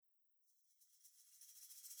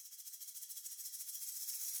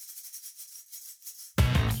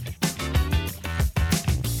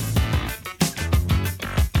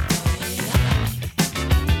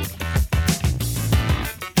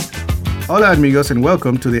Hola amigos and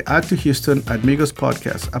welcome to the Add to Houston Amigos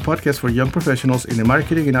podcast, a podcast for young professionals in the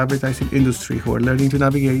marketing and advertising industry who are learning to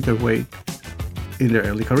navigate their way in their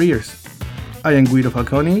early careers. I am Guido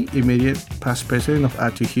Falcone, immediate past president of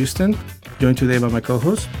Add to Houston, joined today by my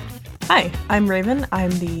co-host. Hi, I'm Raven. I'm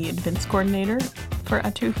the events coordinator for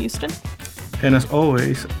Add to Houston. And as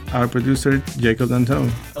always, our producer, Jacob D'Antone.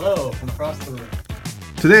 Hello, from across the room.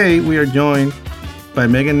 Today we are joined by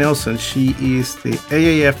Megan Nelson. She is the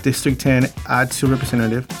AAF District 10 Add to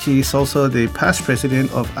representative. She is also the past president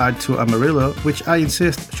of Add to Amarillo, which I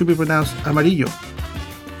insist should be pronounced Amarillo.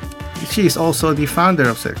 She is also the founder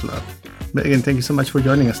of Sex Club. Megan, thank you so much for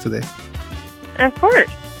joining us today. Of course.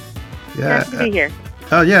 Yeah. Nice to be here.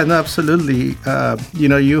 Oh yeah, no, absolutely.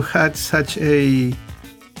 You have such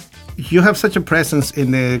a presence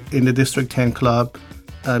in the District 10 Club.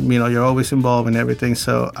 You're always involved in everything.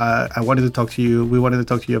 So I wanted to talk to you. We wanted to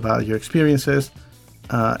talk to you about your experiences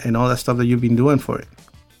and all that stuff that you've been doing for it.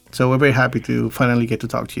 So we're very happy to finally get to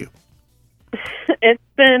talk to you. It's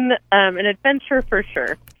been an adventure for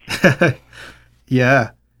sure.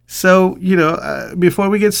 Yeah. So, before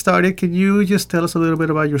we get started, can you just tell us a little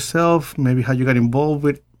bit about yourself, maybe how you got involved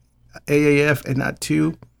with AAF and Add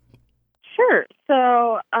to? Sure.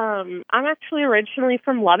 So I'm actually originally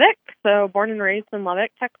from Lubbock, so born and raised in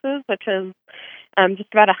Lubbock, Texas, which is just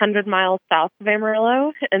about 100 miles south of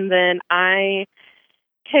Amarillo. And then I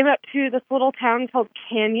came up to this little town called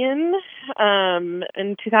Canyon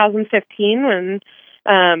in 2015 when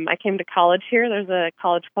I came to college here. There's a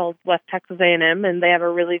college called West Texas A&M, and they have a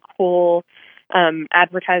really cool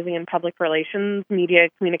advertising and public relations media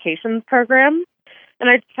communications program. And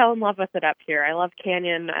I just fell in love with it up here. I love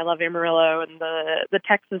Canyon, I love Amarillo, and the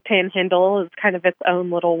Texas Panhandle is kind of its own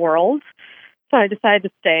little world. So I decided to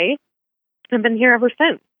stay. I've been here ever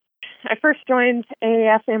since. I first joined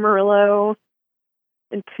AAF Amarillo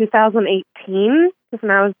in 2018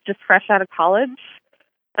 when I was just fresh out of college.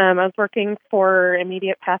 I was working for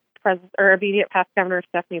immediate past Governor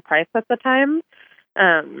Stephanie Price at the time.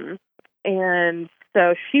 And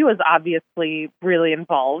so she was obviously really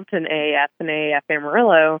involved in AAF and AAF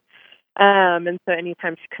Amarillo. And so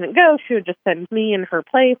anytime she couldn't go, she would just send me in her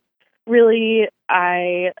place. Really,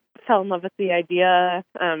 I fell in love with the idea.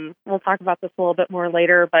 We'll talk about this a little bit more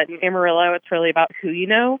later, but in Amarillo, it's really about who you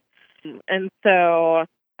know. And so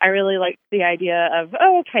I really liked the idea of,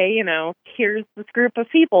 here's this group of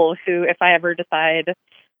people who, if I ever decide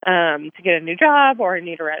to get a new job or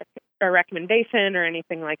need a recommendation or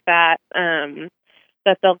anything like that,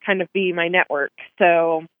 that they'll kind of be my network.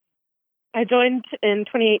 So I joined in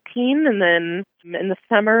 2018, and then in the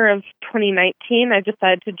summer of 2019, I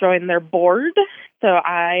decided to join their board. So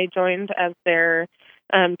I joined as their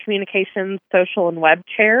communications, social, and web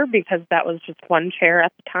chair because that was just one chair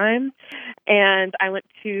at the time. And I went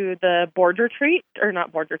to the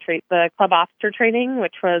the club officer training,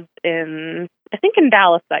 which was in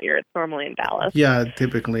Dallas that year. It's normally in Dallas. Yeah,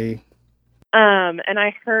 typically. And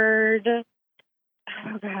I heard,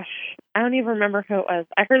 I don't even remember who it was.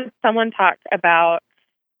 I heard someone talk about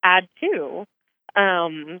Add to,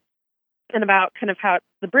 and about kind of how it's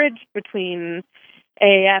the bridge between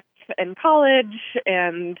AAF and college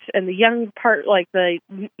and the young part, like the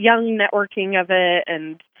young networking of it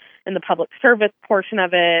and the public service portion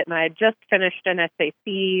of it. And I had just finished an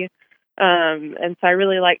SAC, and so I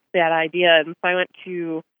really liked that idea. And so I went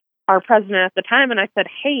to our president at the time and I said,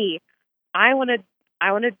 "Hey, I want to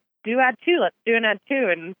do Add to. Let's do an Add to."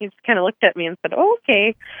 And he just kind of looked at me and said, "Oh,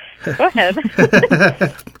 okay, go ahead."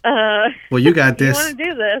 Well, you got this. You want to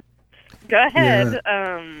do this? Go ahead.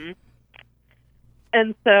 Yeah.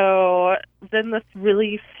 And so then this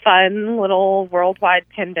really fun little worldwide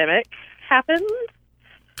pandemic happened.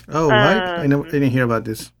 Oh, right. I didn't hear about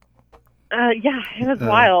this. Yeah, it was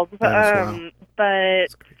wild. Wild. But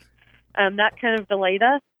that kind of delayed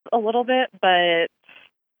us a little bit. But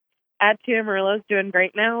Add to Amarillo is doing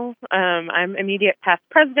great now. I'm immediate past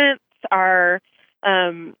president. Our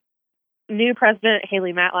new president,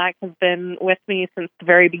 Haley Matlack, has been with me since the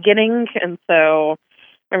very beginning. And so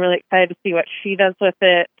I'm really excited to see what she does with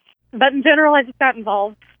it. But in general, I just got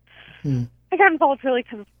involved. I got involved really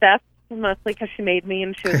because of Steph, mostly because she made me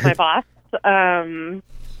and she was my boss. And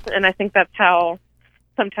I think that's how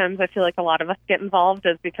sometimes I feel like a lot of us get involved,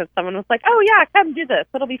 is because someone was like, "Oh, yeah, come do this.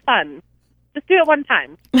 It'll be fun. Just do it one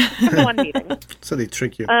time. Come to one meeting." So they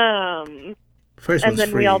trick you. First and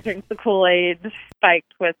then free. We all drink the Kool-Aid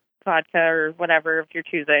spiked with vodka or whatever if you're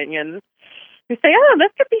choosing. And we say, "Oh,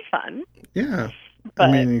 this could be fun." Yeah.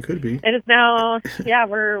 But it could be. It is now,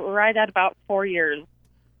 we're right at about 4 years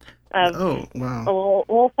of wow. a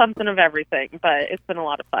little something of everything, but it's been a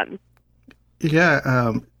lot of fun.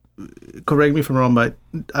 Yeah, correct me if I'm wrong, but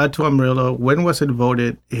Add to Amarillo, when was it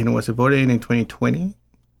voted in? Was it voted in 2020?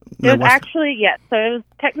 It was actually, yes. So it was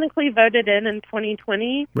technically voted in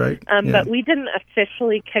 2020, right? But we didn't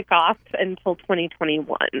officially kick off until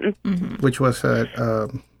 2021. Mm-hmm. Which was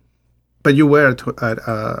but you were at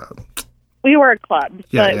we were a club,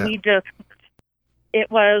 yeah, but we just, it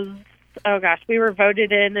was, oh gosh, we were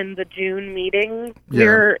voted in the June meeting.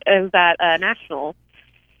 It was at National.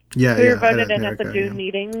 Yeah, we were voted in at the June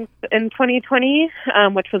meeting in 2020,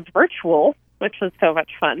 which was virtual, which was so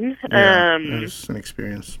much fun. Yeah, it was an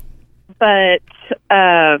experience. But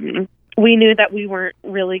we knew that we weren't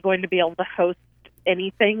really going to be able to host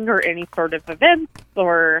anything or any sort of events,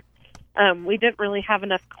 or we didn't really have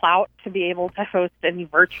enough clout to be able to host any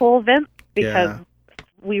virtual events because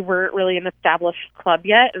we weren't really an established club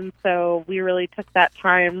yet. And so we really took that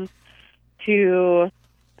time to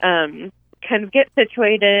kind of get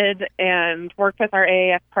situated and work with our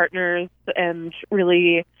AAF partners and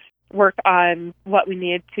really work on what we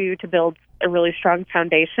needed to build a really strong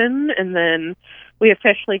foundation. And then we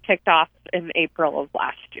officially kicked off in April of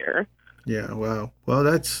last year. Yeah, wow. Well,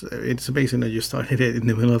 it's amazing that you started it in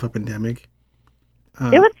the middle of a pandemic.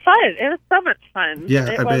 It was fun. It was so much fun. Yeah,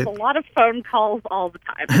 it was a lot of phone calls all the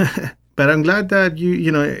time. But I'm glad that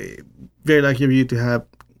very lucky of you to have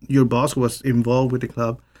your boss was involved with the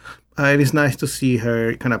club. And it's nice to see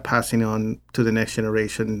her kind of passing on to the next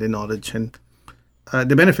generation the knowledge and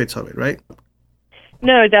the benefits of it, right?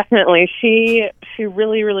 No, definitely. She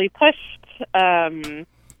really, really pushed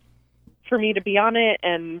for me to be on it,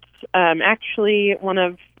 and actually one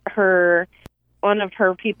of her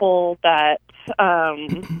people that her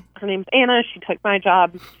name's Anna. She took my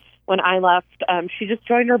job when I left. She just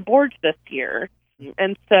joined her board this year,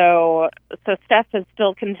 and so Steph has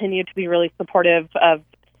still continued to be really supportive of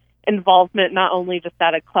involvement, not only just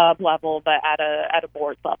at a club level, but at a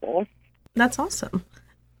board level. That's awesome.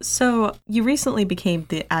 So you recently became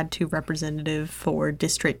the Add2 representative for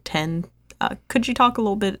District 10. Could you talk a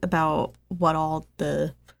little bit about what all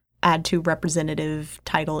the Add2 representative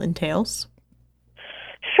title entails?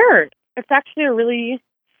 Sure. It's actually a really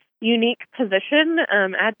unique position.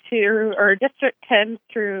 Add2 or District 10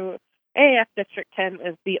 through AAF District 10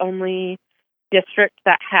 is the only district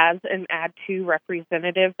that has an Add2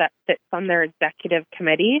 representative that sits on their executive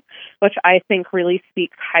committee, which I think really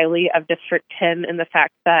speaks highly of District 10 in the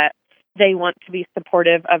fact that they want to be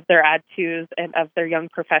supportive of their Add2s and of their young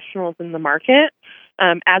professionals in the market.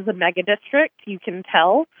 As a mega district, you can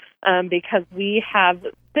tell because we have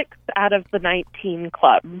 6 out of the 19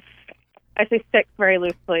 clubs. I say 6 very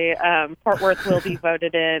loosely. Fort Worth will be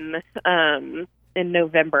voted in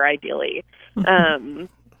November, ideally.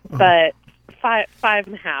 But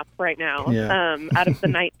 5.5 right now out of the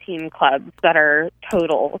 19 clubs that are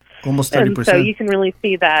total. Almost 30%. And so you can really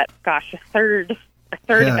see that, gosh, a third of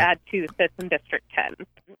Add2 sits in District 10.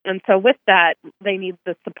 And so with that, they need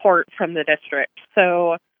the support from the district.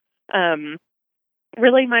 So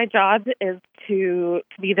really my job is to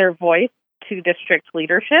be their voice to district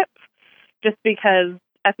leadership, just because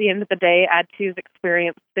at the end of the day, Add2s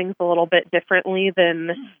experience things a little bit differently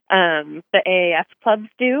than the AAF clubs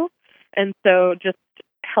do. And so just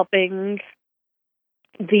helping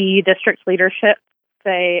the district leadership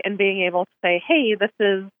say, and being able to say, hey, this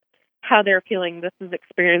is how they're feeling. This is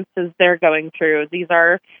experiences they're going through. These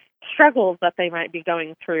are struggles that they might be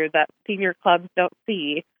going through that senior clubs don't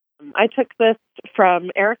see. I took this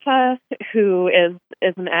from Erica, who is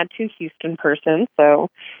an Add2 Houston person. So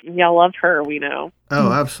y'all love her, we know.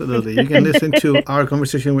 Oh, absolutely. You can listen to our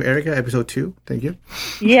conversation with Erica, episode 2. Thank you.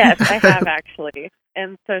 Yes, I have actually.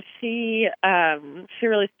 And so she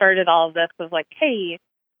really started all of this with like, hey,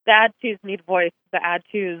 the Add2s need voice. The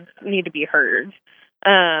Add2s need to be heard.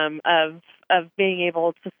 Of being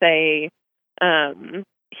able to say,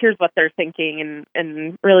 here's what they're thinking,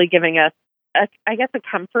 and really giving us, I guess, a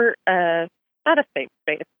comfort, not a safe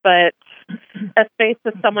space, but a space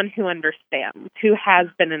with someone who understands, who has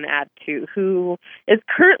been an Add2, who is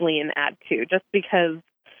currently an Add2, just because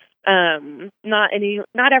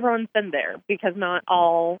not everyone's been there, because not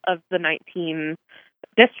all of the 19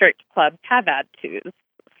 district clubs have Add2s.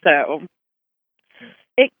 So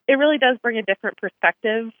it really does bring a different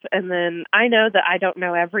perspective. And then I know that I don't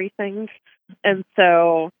know everything. And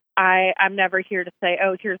so I'm never here to say,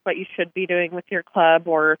 oh, here's what you should be doing with your club,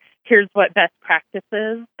 or here's what best practice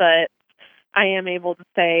is. But I am able to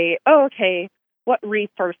say, oh, okay, what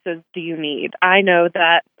resources do you need? I know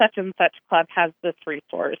that such and such club has this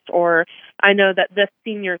resource, or I know that this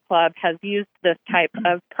senior club has used this type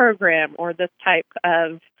of program or this type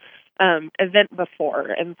of event before.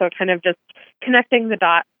 And so kind of just connecting the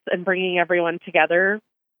dots and bringing everyone together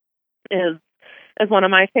is one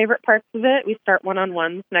of my favorite parts of it. We start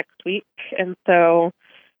one-on-ones next week, and so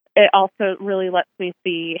it also really lets me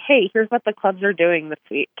see, hey, here's what the clubs are doing this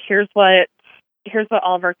week. Here's what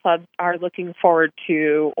all of our clubs are looking forward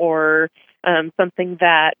to, or something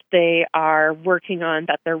that they are working on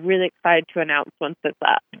that they're really excited to announce once it's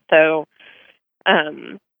up. So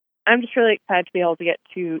I'm just really excited to be able to get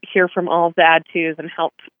to hear from all of the Add-Tos and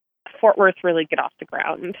help Fort Worth really get off the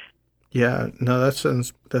ground. Yeah, no, that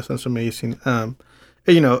sounds amazing.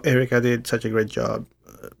 Erica did such a great job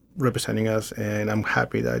representing us, and I'm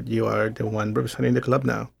happy that you are the one representing the club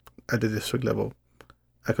now at the district level.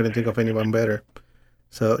 I couldn't think of anyone better.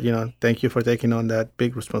 So, thank you for taking on that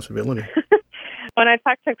big responsibility. When I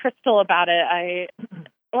talked to Crystal about it,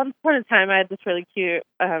 once upon a time I had this really cute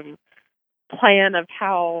plan of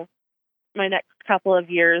how my next couple of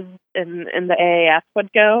years in the AAF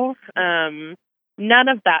would go. None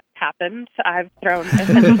of that happened. I've thrown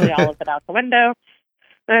essentially all of it out the window.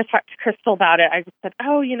 When I talked to Crystal about it, I just said, I've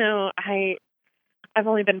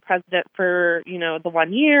only been president for, the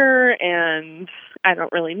 1 year, and I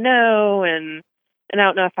don't really know, and I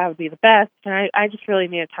don't know if I would be the best. And I just really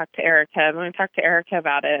need to talk to Erica. When I talked to Erica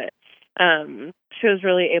about it, she was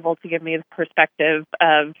really able to give me the perspective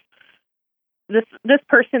of this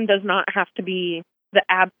person does not have to be the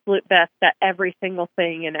absolute best at every single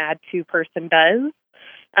thing an Add-To person does,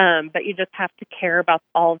 but you just have to care about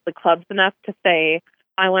all of the clubs enough to say,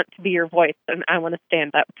 I want to be your voice, and I want to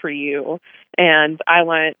stand up for you, and I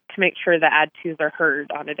want to make sure the Add-Tos are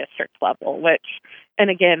heard on a district level, and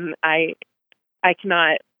again, I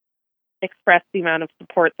cannot express the amount of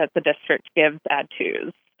support that the district gives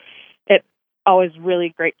Add-Tos. It's always really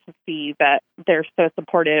great to see that they're so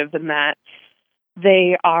supportive and that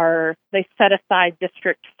they set aside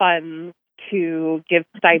district funds to give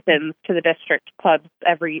stipends to the district clubs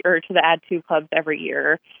to the Add-To clubs every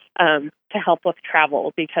year to help with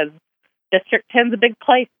travel, because District 10's a big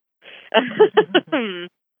place. And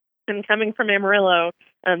coming from Amarillo,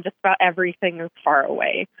 just about everything is far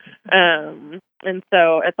away. And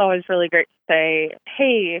so it's always really great to say,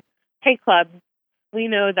 hey clubs, we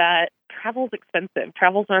know that travel's expensive.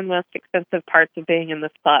 Travel's one of the most expensive parts of being in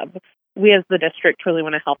this club. We as the district really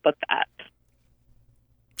want to help with that.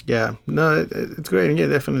 Yeah, no, it's great. And yeah,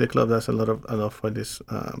 definitely the club does a lot for this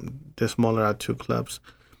the smaller Add-To clubs.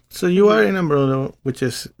 So you are in Amarillo, which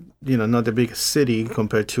is, not the biggest city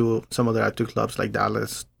compared to some other Add-To clubs like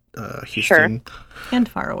Dallas, Houston. Sure. And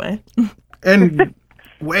far away. And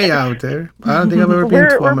way out there. I don't think I've ever been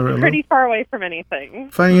to Amarillo. We're pretty far away from anything.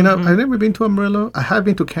 Funny enough, I've never been to Amarillo. I have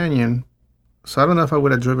been to Canyon, so I don't know if I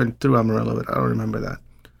would have driven through Amarillo, but I don't remember that.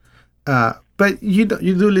 But you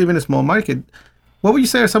do live in a small market. What would you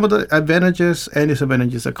say are some of the advantages and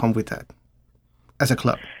disadvantages that come with that as a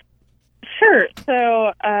club? Sure.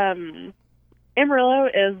 So Amarillo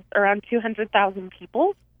is around 200,000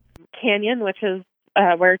 people. Canyon, which is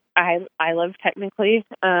where I live technically,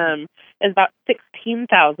 is about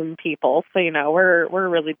 16,000 people. So, we're a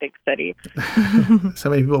really big city. So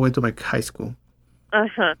many people went to my high school.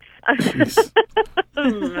 Uh-huh.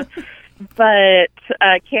 But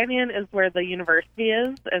Canyon is where the university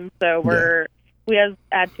is, and so we as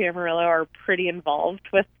Add-To Amarillo are pretty involved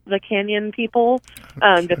with the Canyon people,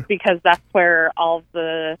 just because that's where all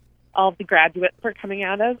of the graduates are coming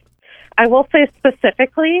out of. I will say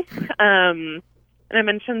specifically, and I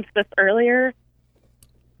mentioned this earlier,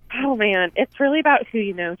 oh man, it's really about who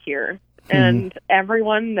you know here, and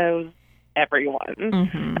everyone knows everyone.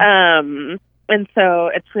 And so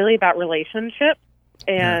it's really about relationships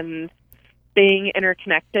and being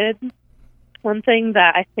interconnected. One thing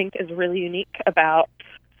that I think is really unique about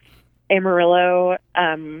Amarillo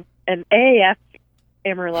and AAF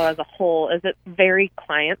Amarillo as a whole is it's very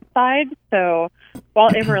client side. So while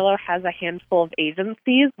Amarillo has a handful of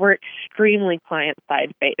agencies, we're extremely client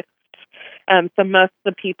side based. So most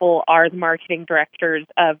of the people are the marketing directors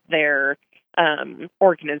of their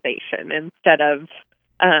organization instead of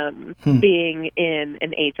being in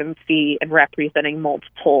an agency and representing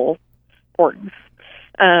multiple orgs.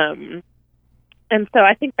 And so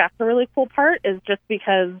I think that's a really cool part, is just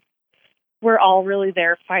because we're all really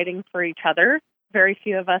there fighting for each other. Very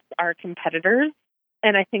few of us are competitors.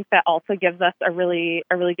 And I think that also gives us a really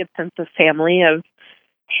good sense of family of,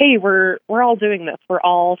 hey, we're all doing this. We're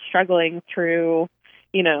all struggling through,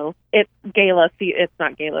 it's it's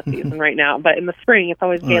not gala season right now, but in the spring, it's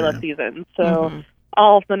always gala season. So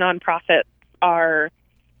all of the nonprofits are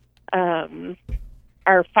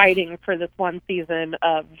fighting for this one season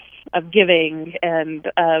of giving and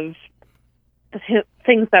of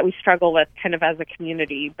things that we struggle with kind of as a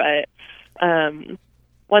community. But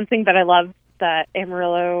one thing that I love that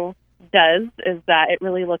Amarillo does is that it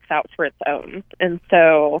really looks out for its own. And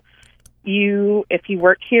so if you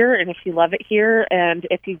work here and if you love it here and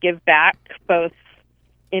if you give back both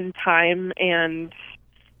in time and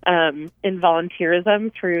in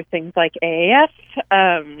volunteerism through things like AAF,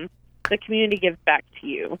 the community gives back to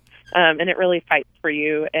you, and it really fights for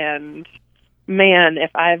you. And man,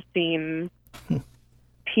 if I've seen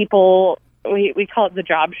people, we call it the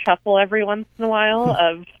job shuffle every once in a while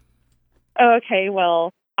of, oh, okay,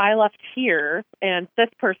 well, I left here and this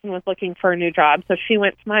person was looking for a new job, so she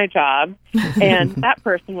went to my job, and that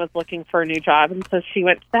person was looking for a new job, and so she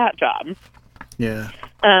went to that job. Yeah.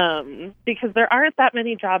 Because there aren't that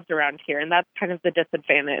many jobs around here, and that's kind of the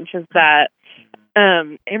disadvantage, is that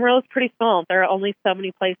Amarillo is pretty small. There are only so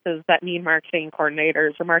many places that need marketing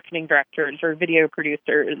coordinators or marketing directors or video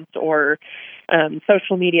producers or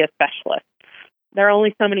social media specialists. There are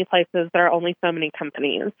only so many places. There are only so many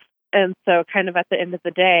companies. And so kind of at the end of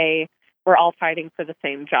the day, we're all fighting for the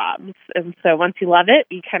same jobs. And so once you love it,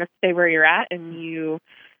 you kind of stay where you're at, and you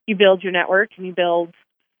build your network, and you build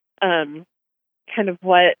kind of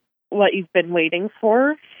what you've been waiting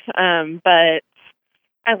for. But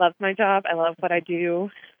I love my job. I love what I do.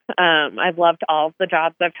 I've loved all of the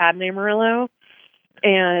jobs I've had in Amarillo.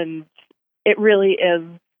 And it really is,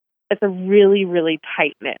 it's a really, really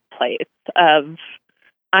tight-knit place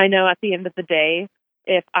I know at the end of the day,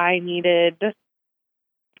 if I needed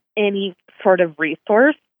any sort of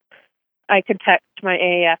resource, I could text my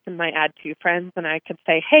AAF and my Add2 friends, and I could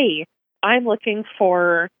say, hey, I'm looking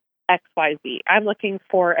for XYZ. I'm looking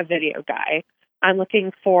for a video guy. I'm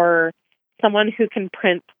looking for someone who can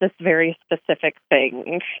print this very specific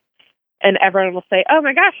thing. And everyone will say, oh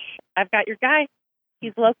my gosh, I've got your guy.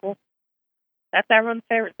 He's local. That's everyone's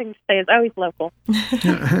favorite thing to say is, oh, he's local.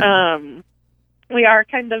 We are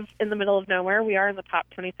kind of in the middle of nowhere. We are in the top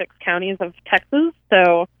 26 counties of Texas.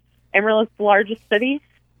 So Amarillo is the largest city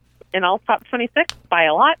in all top 26 by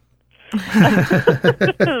a lot.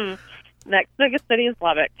 Next biggest city is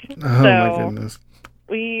Lubbock. Oh, my goodness.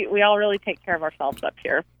 We all really take care of ourselves up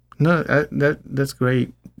here. No, that's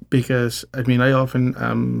great, because, I mean, I often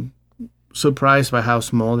am surprised by how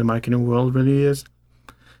small the marketing world really is.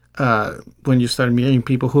 When you start meeting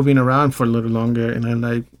people who've been around for a little longer, and I'm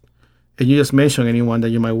like, and you just mention anyone that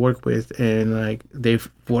you might work with, and like they've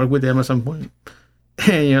worked with them at some point,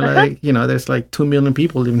 and you're like, there's like 2 million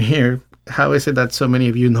people living here. How is it that so many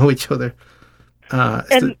of you know each other?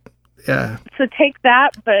 Yeah. So take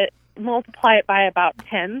that, but multiply it by about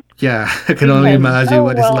 10. Yeah, I can only imagine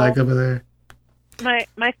what it's like over there.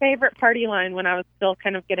 My favorite party line when I was still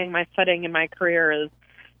kind of getting my footing in my career is,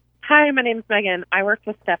 hi, my name's Megan. I work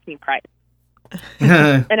with Stephanie Price.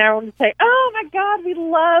 And everyone would say, oh my God, we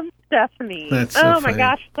love Stephanie. That's so funny. My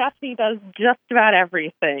gosh, Stephanie does just about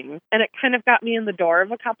everything. And it kind of got me in the door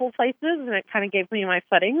of a couple places, and it kind of gave me my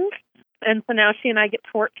footing. And so now she and I get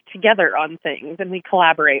to work together on things, and we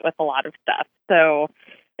collaborate with a lot of stuff. So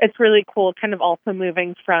it's really cool kind of also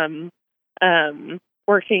moving from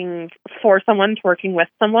working for someone to working with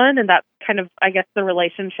someone. And that's kind of, I guess, the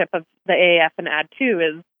relationship of the AAF and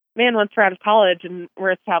Add2 is, man, once we're out of college and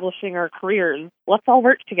we're establishing our careers, let's all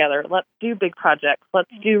work together. Let's do big projects. Let's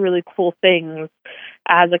do really cool things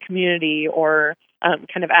as a community or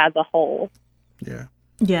kind of as a whole. Yeah.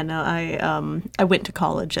 Yeah, no, I went to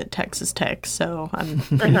college at Texas Tech, so I'm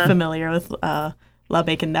pretty familiar with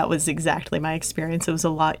Lubbock, and that was exactly my experience. It was a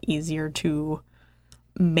lot easier to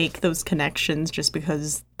make those connections just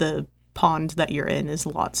because the pond that you're in is a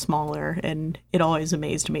lot smaller, and it always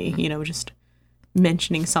amazed me, just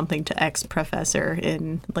mentioning something to ex-professor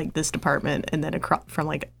in like this department and then across from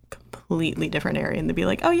like a completely different area, and they'd be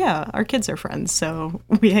like, oh yeah, our kids are friends, so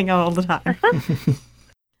we hang out all the time.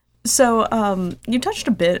 So you touched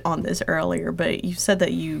a bit on this earlier, but you said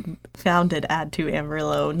that you founded Add2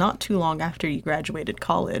 Amarillo not too long after you graduated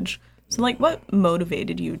college. So like, what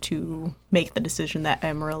motivated you to make the decision that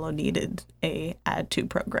Amarillo needed a Add2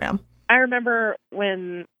 program? I remember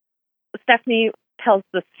when Stephanie tells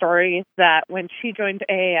the story that when she joined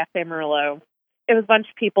AAF Amarillo, it was a bunch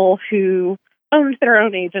of people who owned their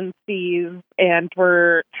own agencies and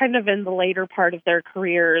were kind of in the later part of their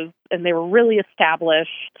careers, and they were really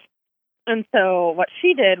established. And so what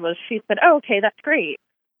she did was she said, oh, okay, that's great.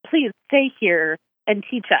 Please stay here and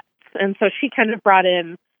teach us. And so she kind of brought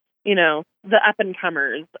in, the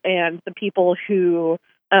up-and-comers and the people who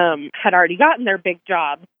had already gotten their big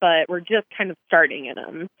jobs, but were just kind of starting in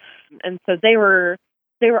them. And so they'd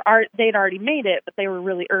already made it, but they were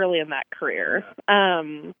really early in that career.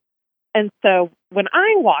 And so when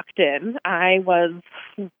I walked in, I was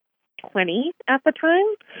 20 at the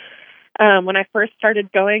time. When I first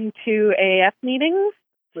started going to AAF meetings,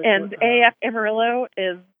 And AAF Amarillo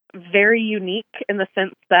is very unique in the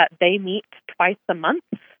sense that they meet twice a month.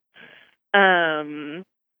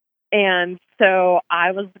 And so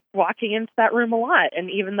I was walking into that room a lot. And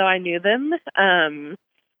even though I knew them,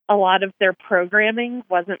 a lot of their programming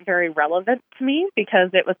wasn't very relevant to me because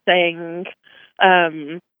it was saying,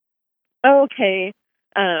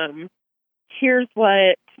 here's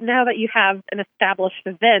what, now that you have an established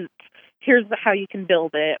event, here's how you can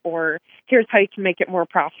build it, or here's how you can make it more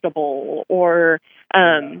profitable, or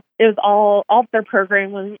it was all of their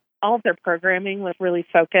programming was really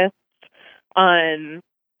focused on,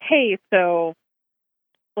 hey, so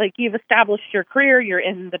like you've established your career, you're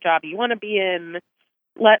in the job you want to be in,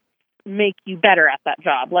 let's make you better at that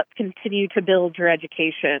job. Let's continue to build your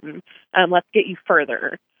education. Let's get you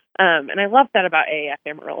further. And I love that about AAF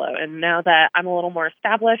Amarillo. And now that I'm a little more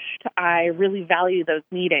established, I really value those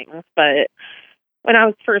meetings. But when I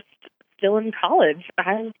was first still in college,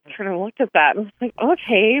 I kind of looked at that and was like,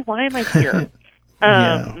 okay, why am I here?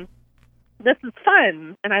 This is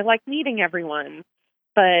fun, and I like meeting everyone,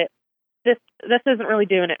 but this isn't really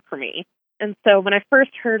doing it for me. And so when I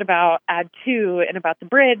first heard about Ad2 and about the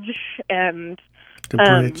bridge, and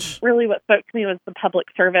really what spoke to me was the public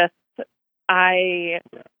service, I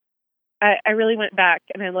really went back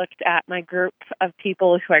and I looked at my group of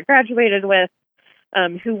people who I graduated with,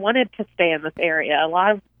 who wanted to stay in this area. A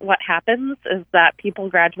lot of what happens is that people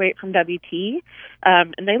graduate from WT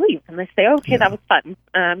and they leave and they say, okay, that was fun.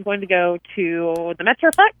 I'm going to go to the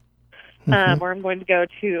Metroplex, or I'm going to go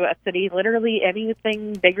to a city, literally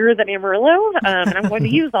anything bigger than Amarillo, and I'm going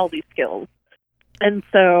to use all these skills. And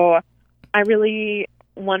so I really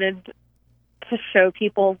wanted to show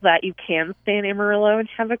people that you can stay in Amarillo and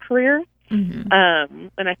have a career. And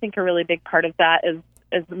I think a really big part of that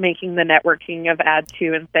is making the networking of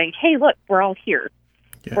Ad2 and saying, hey, look, we're all here.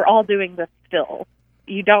 Yeah. We're all doing this still.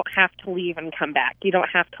 You don't have to leave and come back. You don't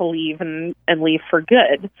have to leave and leave for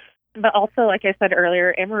good. But also, like I said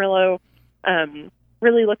earlier, Amarillo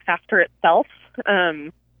really looks after itself.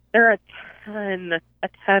 There are a ton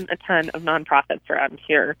of nonprofits around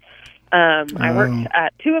here. I worked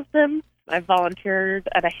at 2 of them. I've volunteered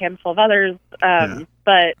at a handful of others.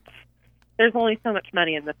 But there's only so much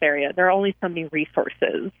money in this area. There are only so many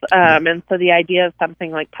resources. And so the idea of something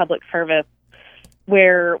like public service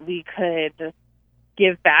where we could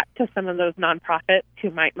give back to some of those nonprofits who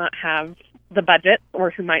might not have the budget or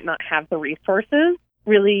who might not have the resources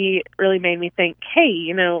really, really made me think,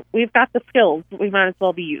 hey, we've got the skills. We might as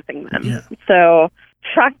well be using them. Yeah. So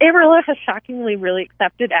Amarillo has shockingly really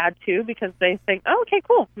accepted Ad2 because they think, oh, okay,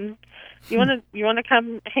 cool. You want to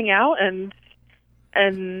come hang out and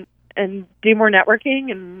do more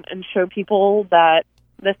networking and show people that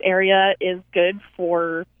this area is good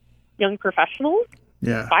for young professionals.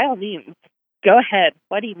 Yeah. By all means, go ahead.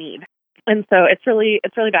 What do you need? And so it's really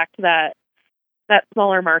back to that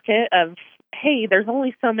smaller market of, hey, there's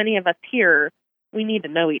only so many of us here. We need to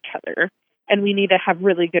know each other and we need to have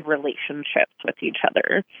really good relationships with each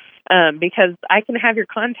other. Because I can have your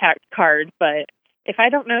contact card, but if I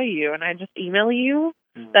don't know you and I just email you,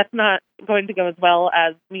 that's not going to go as well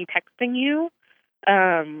as me texting you,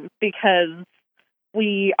 because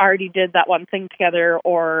we already did that one thing together,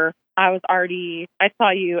 or I saw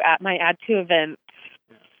you at my Ad2 event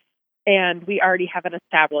and we already have an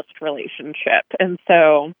established relationship. And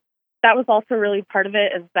so that was also really part of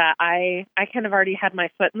it, is that I kind of already had my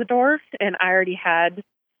foot in the door and I already had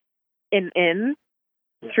an in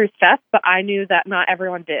through Steph, but I knew that not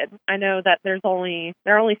everyone did. I know that there are only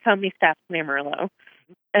so many Stephs in Amarillo,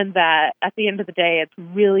 and that at the end of the day, it's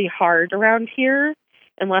really hard around here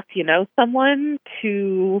unless you know someone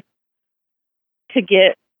to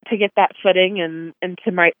get that footing and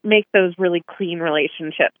to make those really clean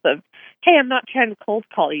relationships of, hey, I'm not trying to cold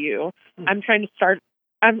call you. I'm trying to start.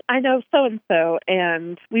 I know so and so,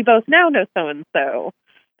 and we both now know so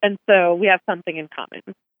and so we have something in common.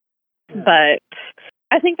 Yeah. But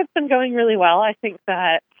I think it's been going really well. I think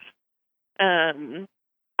that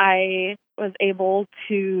I was able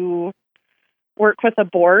to work with a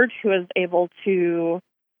board who was able to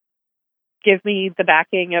give me the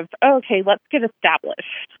backing of, okay, let's get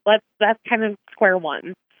established. That's kind of square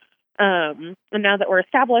one. And now that we're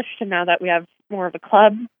established and now that we have more of a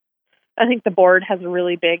club, I think the board has a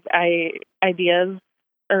really big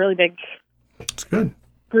That's good.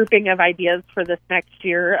 grouping of ideas for this next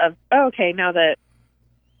year of, okay, now that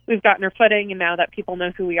we've gotten our footing and now that people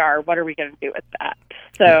know who we are, what are we going to do with that?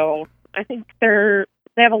 So I think they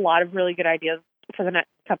have a lot of really good ideas for the next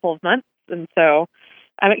couple of months. And so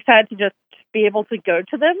I'm excited to just be able to go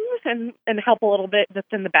to them and help a little bit just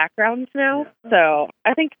in the background now. So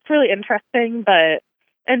I think it's really interesting, but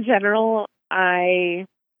in general, I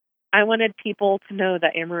wanted people to know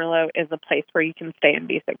that Amarillo is a place where you can stay and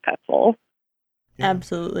be successful. Yeah.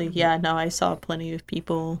 Absolutely. Yeah, no, I saw plenty of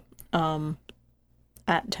people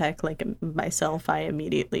at Tech, like myself. I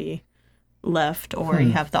immediately left, or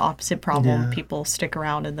you have the opposite problem. Yeah. People stick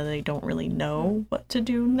around and then they don't really know what to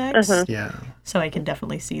do next. Yeah. So I can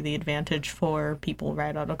definitely see the advantage for people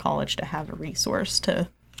right out of college to have a resource to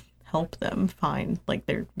help them find, like,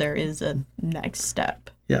 there is a next step.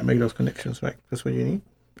 Yeah, make those connections, right? That's what you need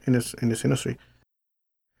in this industry.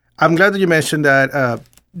 I'm glad that you mentioned that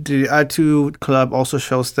the R2 club also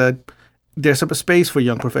shows that there's a space for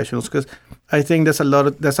young professionals, because I think that's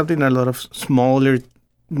something that a lot of smaller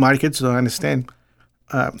markets don't understand.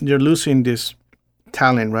 You're losing this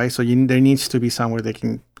talent, right? So there needs to be somewhere they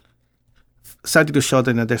can something to show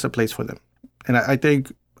them that there's a place for them. And I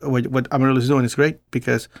think what Amarillo is doing is great,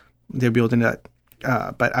 because they're building that.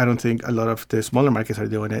 But I don't think a lot of the smaller markets are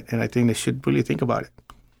doing it, and I think they should really think about it.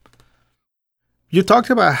 You talked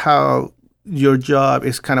about how your job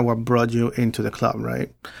is kind of what brought you into the club, right?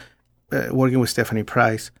 Working with Stephanie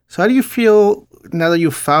Price. So how do you feel now that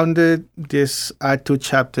you founded this R2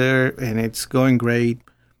 chapter and it's going great,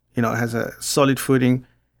 it has a solid footing?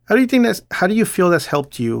 How do you feel that's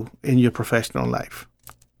helped you in your professional life?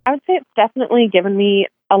 I would say it's definitely given me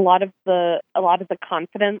a lot of the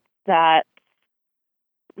confidence that,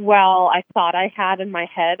 well, I thought I had in my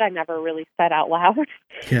head. I never really said out loud.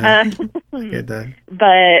 Yeah, I get that.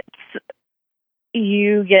 But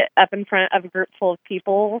you get up in front of a group full of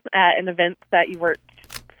people at an event that you worked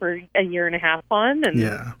for a year and a half on,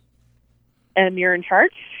 and you're in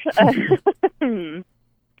charge.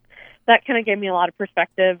 That kind of gave me a lot of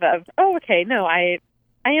perspective of, oh, okay, no, I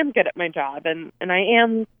am good at my job, and I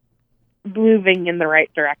am moving in the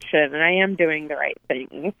right direction, and I am doing the right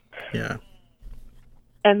things. Yeah.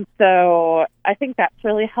 And so I think that's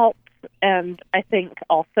really helped. And I think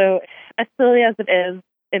also, as silly as it is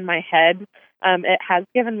in my head, it has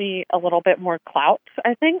given me a little bit more clout,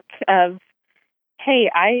 I think, of,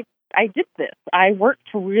 hey, I did this. I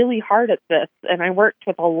worked really hard at this, and I worked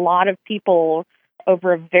with a lot of people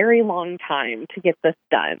over a very long time to get this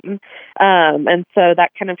done. And so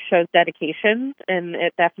that kind of shows dedication, and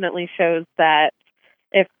it definitely shows that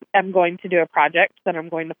if I'm going to do a project, then I'm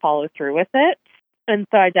going to follow through with it. And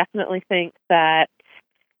so I definitely think that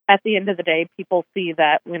at the end of the day, people see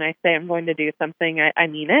that when I say I'm going to do something, I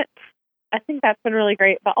mean it. I think that's been really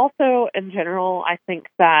great. But also in general, I think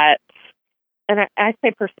that, and I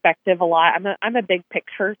say perspective a lot, I'm a big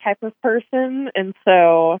picture type of person. And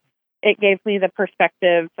so it gave me the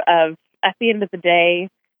perspective of, at the end of the day,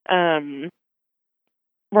 I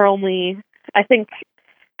think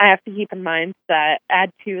I have to keep in mind that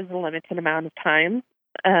Ad 2 is a limited amount of time.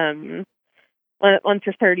 Once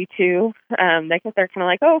you're 32, they're kind of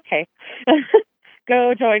like, oh, okay,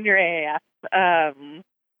 go join your AAF.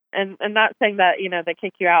 And not saying that, they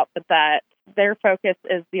kick you out, but that their focus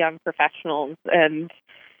is the young professionals. And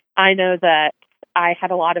I know that I had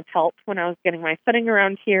a lot of help when I was getting my footing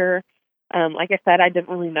around here. Like I said, I didn't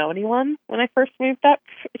really know anyone when I first moved up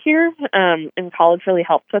here, and college really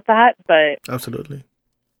helped with that. But absolutely,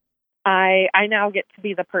 I now get to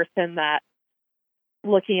be the person that,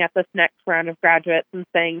 looking at this next round of graduates and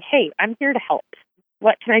saying, hey, I'm here to help.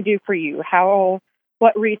 What can I do for you?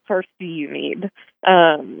 What resource do you need?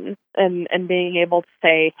 And being able to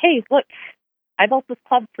say, hey, look, I built this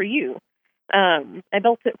club for you. I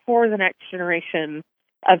built it for the next generation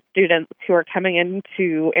of students who are coming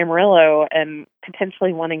into Amarillo and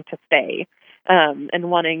potentially wanting to stay, and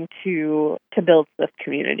wanting to build this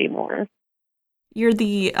community more. You're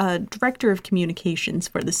the director of communications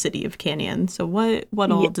for the city of Canyon. So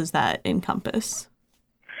what all does that encompass?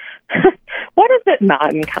 What does it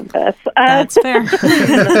not encompass? That's fair.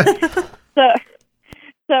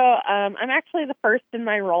 So I'm actually the first in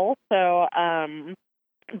my role. So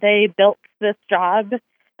they built this job.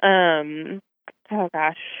 They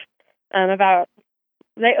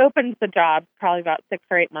opened the job probably about 6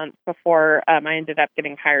 or 8 months before I ended up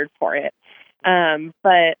getting hired for it.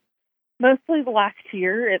 But mostly the last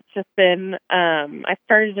year, it's just been, I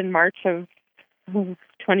started in March of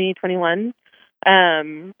 2021.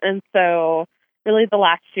 And so really the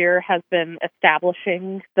last year has been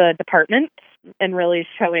establishing the department and really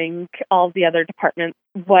showing all the other departments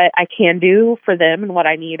what I can do for them and what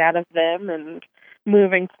I need out of them, and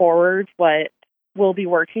moving forward what we'll be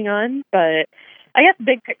working on. But I guess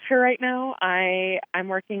big picture right now, I'm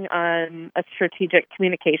working on a strategic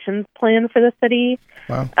communications plan for the city.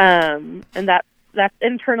 Wow. And that's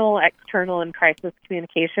internal, external, and crisis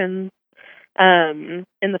communications. In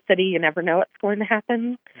the city, you never know what's going to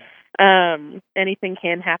happen. Anything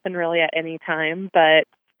can happen really at any time, but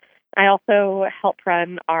I also help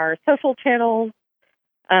run our social channels.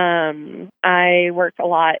 I work a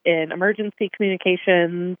lot in emergency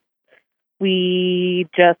communications. We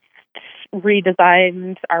just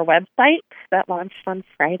redesigned our website that launched on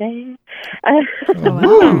Friday.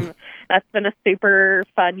 That's been a super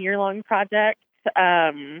fun year-long project.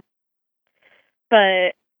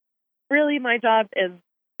 But really my job is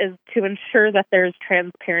to ensure that there's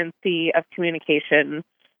transparency of communication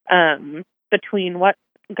between what's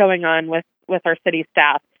going on with our city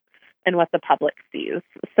staff and what the public sees.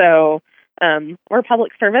 So we're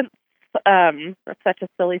public servants. That's such a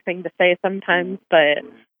silly thing to say sometimes, but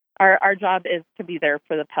our job is to be there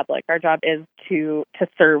for the public. Our job is to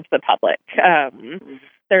serve the public.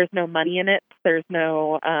 There's no money in it. There's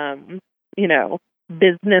no,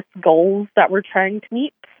 business goals that we're trying to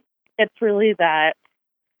meet. It's really that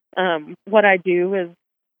what I do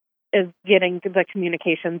is getting the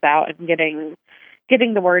communications out and getting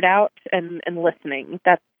the word out and listening.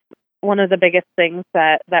 That's one of the biggest things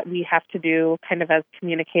that we have to do kind of as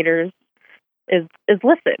communicators is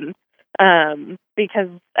listen. Because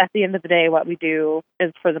at the end of the day, what we do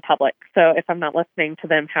is for the public. So if I'm not listening to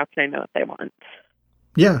them, how can I know what they want?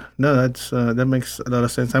 Yeah, no, that makes a lot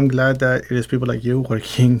of sense. I'm glad that it is people like you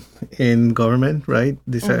working in government, right?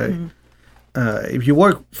 These if you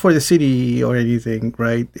work for the city or anything,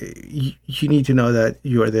 right, you need to know that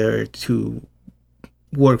you are there to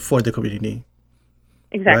work for the community.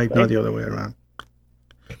 Exactly. Right? Not the other way around.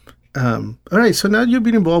 All right, so now you've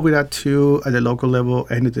been involved with that too at the local level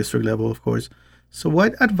and the district level, of course. So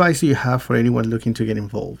what advice do you have for anyone looking to get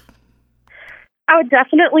involved? I would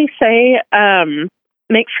definitely say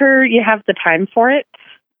make sure you have the time for it.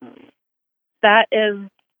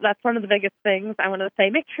 That's one of the biggest things I want to say.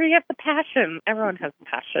 Make sure you have the passion. Everyone has the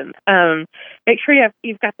passion. Make sure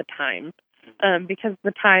you've got the time, because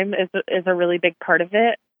the time is a really big part of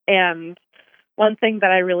it. And one thing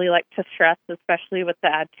that I really like to stress, especially with the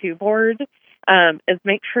Ad2 board, is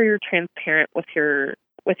make sure you're transparent with your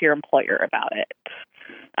employer about it.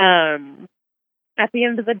 At the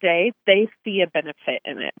end of the day, they see a benefit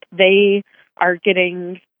in it. They are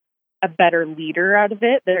getting a better leader out of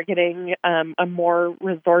it. They're getting a more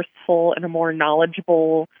resourceful and a more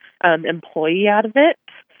knowledgeable employee out of it.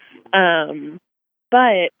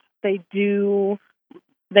 But they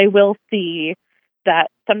will see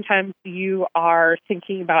that sometimes you are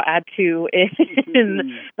thinking about Ad2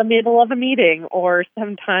 in the middle of a meeting, or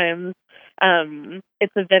sometimes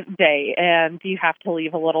it's event day and you have to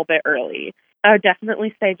leave a little bit early. I would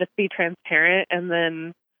definitely say just be transparent, and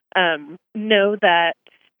then know that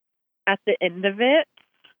at the end of it,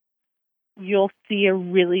 you'll get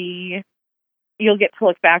to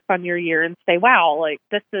look back on your year and say, wow, like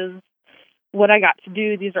this is what I got to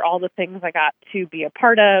do. These are all the things I got to be a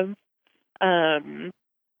part of.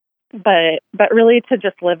 But really to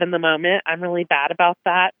just live in the moment. I'm really bad about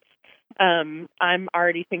that. I'm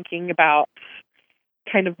already thinking about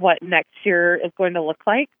kind of what next year is going to look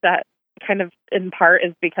like. That kind of in part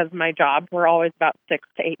is because of my job. We're always about 6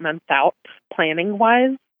 to 8 months out planning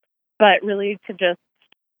wise, but really to just,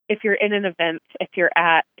 if you're in an event, if you're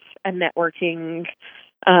at a networking,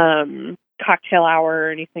 cocktail hour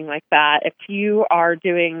or anything like that, if you are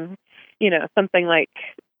doing, something like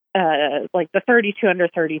the 32 under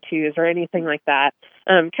 32s or anything like that,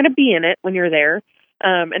 kind of be in it when you're there,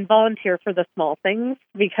 and volunteer for the small things,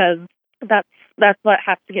 because that's what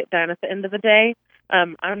has to get done at the end of the day.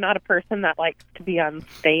 I'm not a person that likes to be on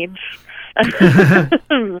stage.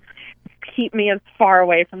 Keep me as far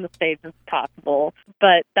away from the stage as possible.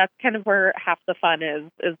 But that's kind of where half the fun is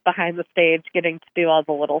behind the stage, getting to do all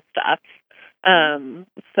the little stuff.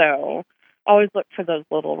 So always look for those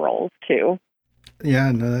little roles too.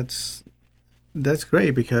 Yeah, no, that's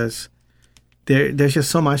great, because there's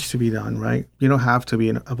just so much to be done, right? You don't have to be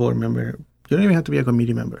a board member. You don't even have to be a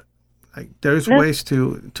committee member. Like there's ways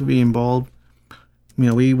to be involved.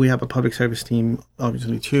 We have a public service team,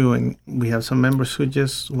 obviously, too, and we have some members who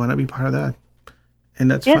just want to be part of that. And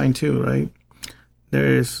that's fine, too, right?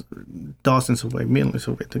 There's dozens of ways, millions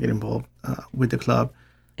of ways to get involved with the club.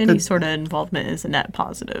 Any sort of involvement is a net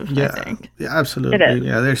positive, I think. Yeah, absolutely.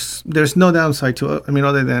 Yeah, there's no downside to it. I mean,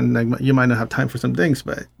 other than like you might not have time for some things,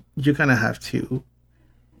 but you kind of have to.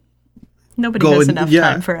 Nobody has enough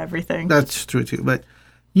time for everything. That's true, too. But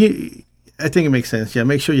I think it makes sense. Yeah,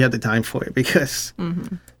 make sure you have the time for it, because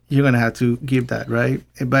you're going to have to give that, right?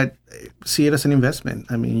 But see it as an investment.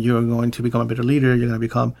 I mean, you're going to become a better leader. You're going to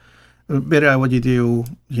become better at what you do.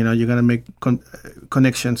 You're going to make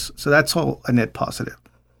connections. So that's all a net positive,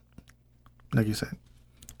 like you said.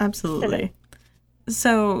 Absolutely.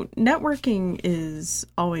 So networking is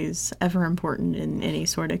always ever important in any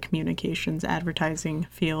sort of communications advertising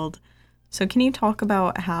field. So can you talk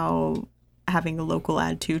about how having a local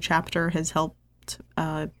Ad2 chapter has helped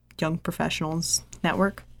young professionals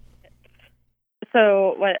network?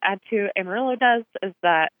 So what Ad2 Amarillo does is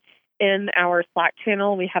that in our Slack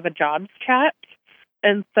channel, we have a jobs chat.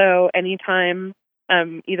 And so anytime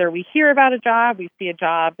either we hear about a job, we see a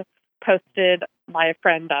job posted by a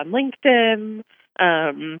friend on LinkedIn,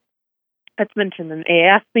 it's mentioned in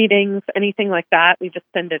AAF meetings, anything like that, we just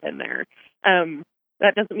send it in there.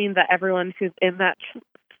 That doesn't mean that everyone who's in that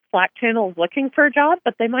Slack channel is looking for a job,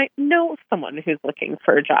 but they might know someone who's looking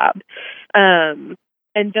for a job.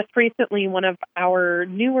 And just recently, one of our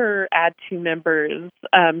newer Ad2 members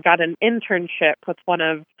got an internship with one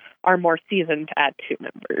of our more seasoned Ad2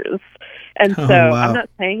 members. And so wow. I'm not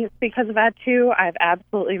saying it's because of Ad2. I have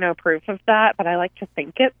absolutely no proof of that, but I like to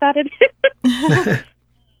think that it is.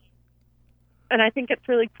 And I think it's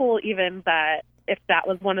really cool even that if that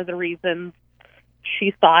was one of the reasons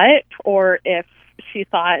she saw it, or if she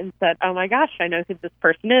saw it and said, oh my gosh, I know who this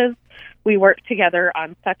person is. We worked together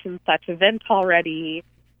on such and such event already.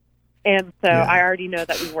 And so I already know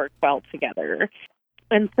that we work well together.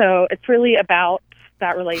 And so it's really about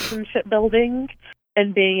that relationship building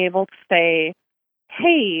and being able to say,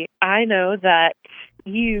 hey, I know that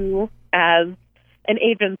you as an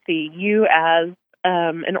agency, you as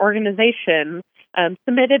an organization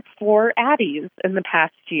submitted for Addies in the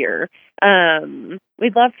past year.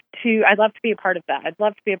 I'd love to be a part of that. I'd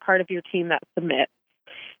love to be a part of your team that submits.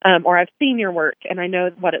 Or I've seen your work and I know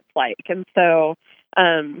what it's like. And so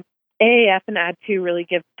AAF and Ad2 really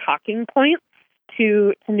give talking points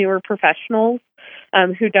to newer professionals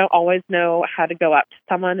who don't always know how to go up to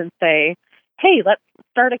someone and say, hey, let's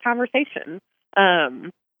start a conversation.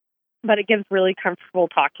 But it gives really comfortable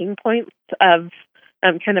talking points of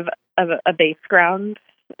kind of a base ground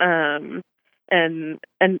and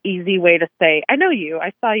an easy way to say, I know you.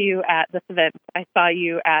 I saw you at this event. I saw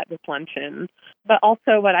you at this luncheon. But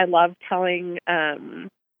also what I love telling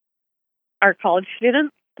our college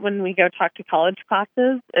students when we go talk to college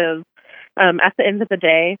classes is at the end of the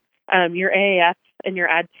day, your AAF and your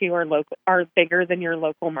Ad2 are bigger than your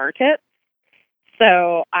local market.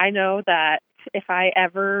 So I know that if I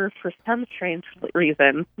ever, for some strange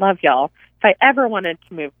reason, love y'all, if I ever wanted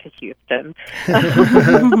to move to Houston,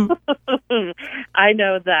 I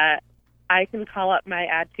know that I can call up my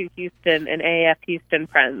Ad2 Houston and AAF Houston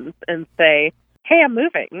friends and say, hey, I'm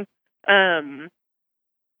moving.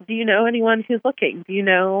 Do you know anyone who's looking? Do you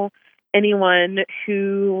know anyone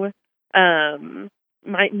who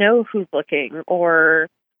might know who's looking? Or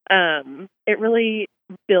it really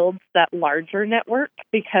builds that larger network,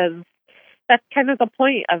 because that's kind of the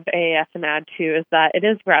point of AAF and Ad2 is that it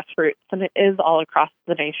is grassroots and it is all across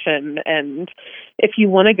the nation. And if you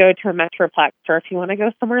want to go to a Metroplex or if you want to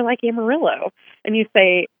go somewhere like Amarillo and you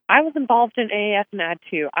say, I was involved in AAF and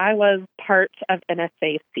Ad2, I was part of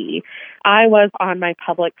NSAC, I was on my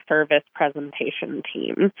public service presentation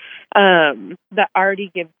team, that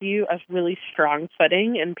already gives you a really strong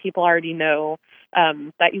footing, and people already know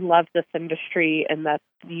that you love this industry and that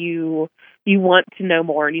you want to know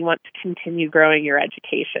more and you want to continue growing your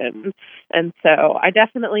education. And so I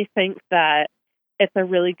definitely think that it's a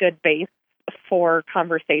really good base for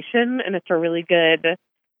conversation, and it's a really good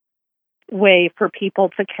way for people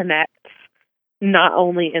to connect not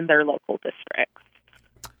only in their local districts.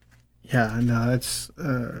 Yeah, no, it's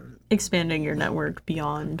expanding your network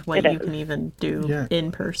beyond what you can even do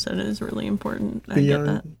in person is really important. I get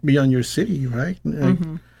that. Beyond your city, right?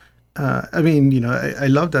 I mean, I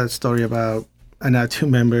love that story about an Ad2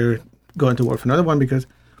 member going to work for another one, because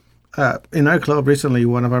in our club recently,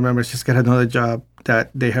 one of our members just got another job that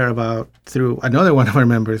they heard about through another one of our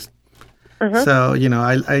members. So,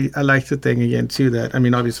 I like to think again, too, that, I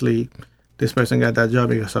mean, obviously, this person got that job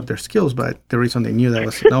because of their skills, but the reason they knew that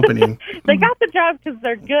was an opening. They got the job because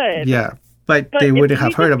they're good. Yeah, but they wouldn't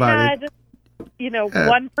have heard about it.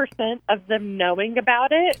 1% of them knowing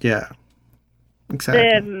about it. Yeah,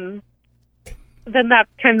 exactly. Then that's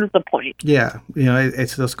kind of the point. Yeah,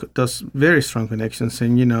 it's those very strong connections.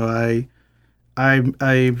 And,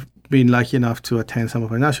 I've been lucky enough to attend some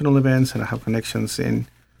of our national events, and I have connections in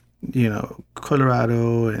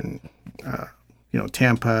Colorado and,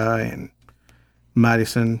 Tampa and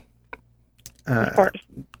Madison. Of course.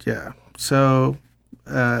 Yeah. So,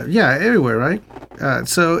 everywhere, right?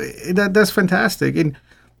 So that's fantastic. And,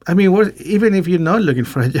 I mean, even if you're not looking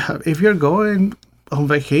for a job, if you're going on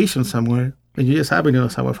vacation somewhere and you just happen to know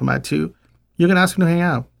someone from Ad2, you can ask them to hang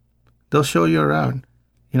out. They'll show you around.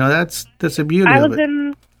 That's the beauty of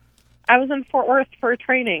it. I was in Fort Worth for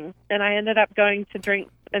training, and I ended up going to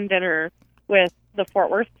drinks and dinner with the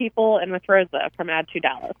Fort Worth people and with Rosa from Add2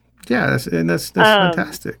 Dallas. Yeah, that's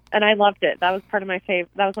fantastic. And I loved it. That was part of my that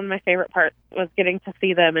was one of my favorite parts, was getting to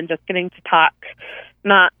see them and just getting to talk,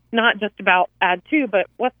 not just about Add2, but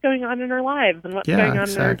what's going on in their lives and what's going on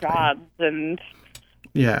in their jobs. And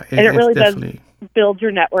it really definitely does build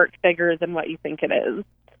your network bigger than what you think it is.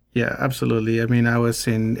 Yeah, absolutely. I mean, I was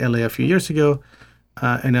in LA a few years ago,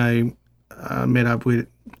 and I met up with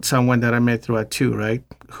someone that I met through Add2, right?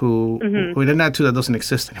 Who with an Add2 that doesn't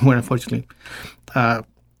exist anymore, unfortunately.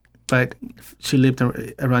 But she lived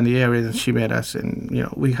around the area, and she met us, and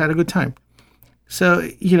we had a good time. So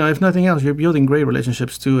if nothing else, you're building great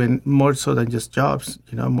relationships too, and more so than just jobs.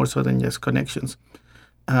 More so than just connections,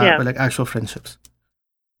 but like actual friendships.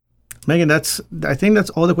 Megan, I think that's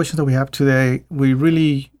all the questions that we have today. We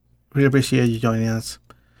really, really appreciate you joining us,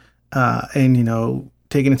 and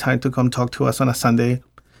taking the time to come talk to us on a Sunday.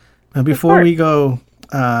 And before we go,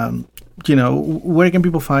 where can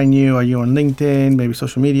people find you? Are you on LinkedIn, maybe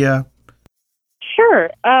social media? Sure.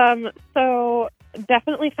 So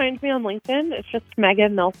definitely find me on LinkedIn. It's just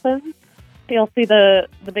Megan Nelson. You'll see the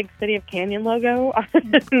big City of Canyon logo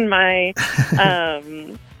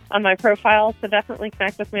on my profile. So definitely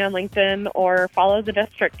connect with me on LinkedIn or follow the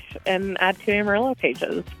district and Add2 Amarillo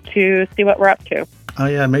pages to see what we're up to. Oh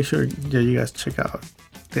yeah, make sure you guys check out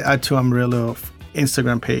the Add2 Amarillo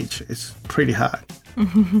Instagram page. It's pretty hot.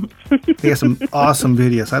 They have some awesome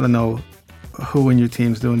videos. I don't know who in your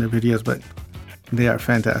team's doing the videos, but they are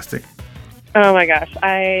fantastic. Oh my gosh.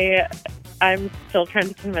 I'm still trying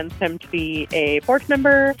to convince him to be a board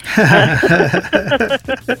member.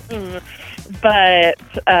 But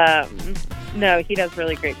no, he does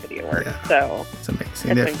really great video work. Yeah, so it's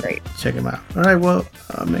amazing. It's been great. Check him out. All right. Well,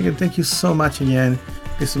 Megan, thank you so much again.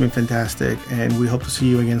 This has been fantastic, and we hope to see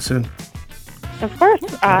you again soon. Of course.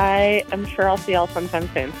 I am sure I'll see y'all sometime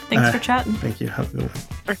soon. Thanks for chatting. Thank you. Have a good one.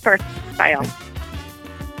 Of course. Bye, y'all.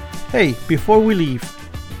 Hey, before we leave,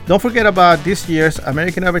 don't forget about this year's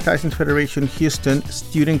American Advertising Federation Houston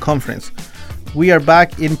Student Conference. We are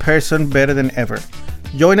back in person better than ever.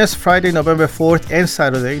 Join us Friday, November 4th and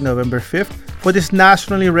Saturday, November 5th for this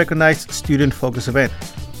nationally recognized student-focused event.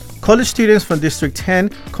 College students from District 10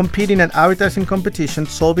 compete in an advertising competition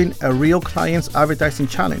solving a real client's advertising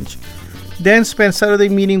challenge. Then spend Saturday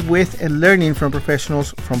meeting with and learning from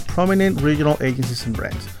professionals from prominent regional agencies and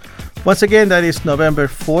brands. Once again, that is November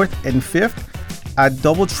 4th and 5th at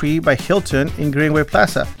DoubleTree by Hilton in Greenway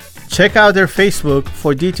Plaza. Check out their Facebook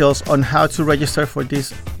for details on how to register for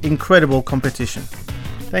this incredible competition.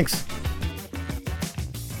 Thanks.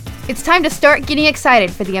 It's time to start getting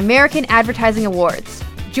excited for the American Advertising Awards.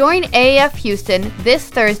 Join AAF Houston this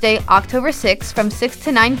Thursday, October 6th from 6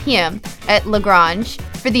 to 9 p.m. at LaGrange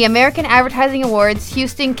for the American Advertising Awards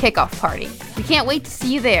Houston Kickoff Party. We can't wait to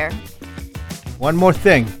see you there. One more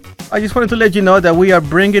thing. I just wanted to let you know that we are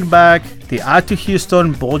bringing back the Add2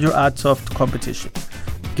 Houston Bold Your Ads Off competition.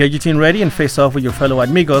 Get your team ready and face off with your fellow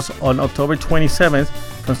amigos on October 27th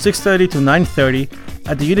from 6:30 to 9:30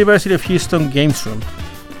 at the University of Houston Games Room.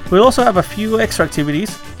 We'll also have a few extra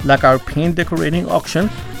activities like our pin decorating auction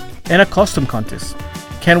and a costume contest.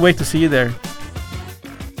 Can't wait to see you there.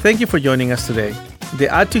 Thank you for joining us today. The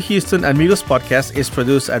Add2 Houston Amigos podcast is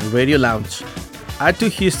produced at Radio Lounge. Add2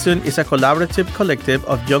 Houston is a collaborative collective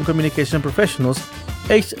of young communication professionals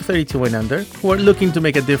aged 32 and under who are looking to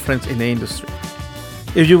make a difference in the industry.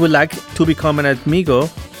 If you would like to become an amigo,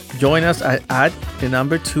 join us at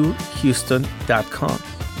add2houston.com.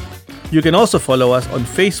 You can also follow us on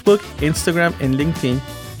Facebook, Instagram, and LinkedIn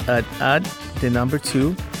at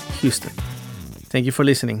add2Houston. Thank you for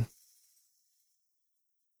listening.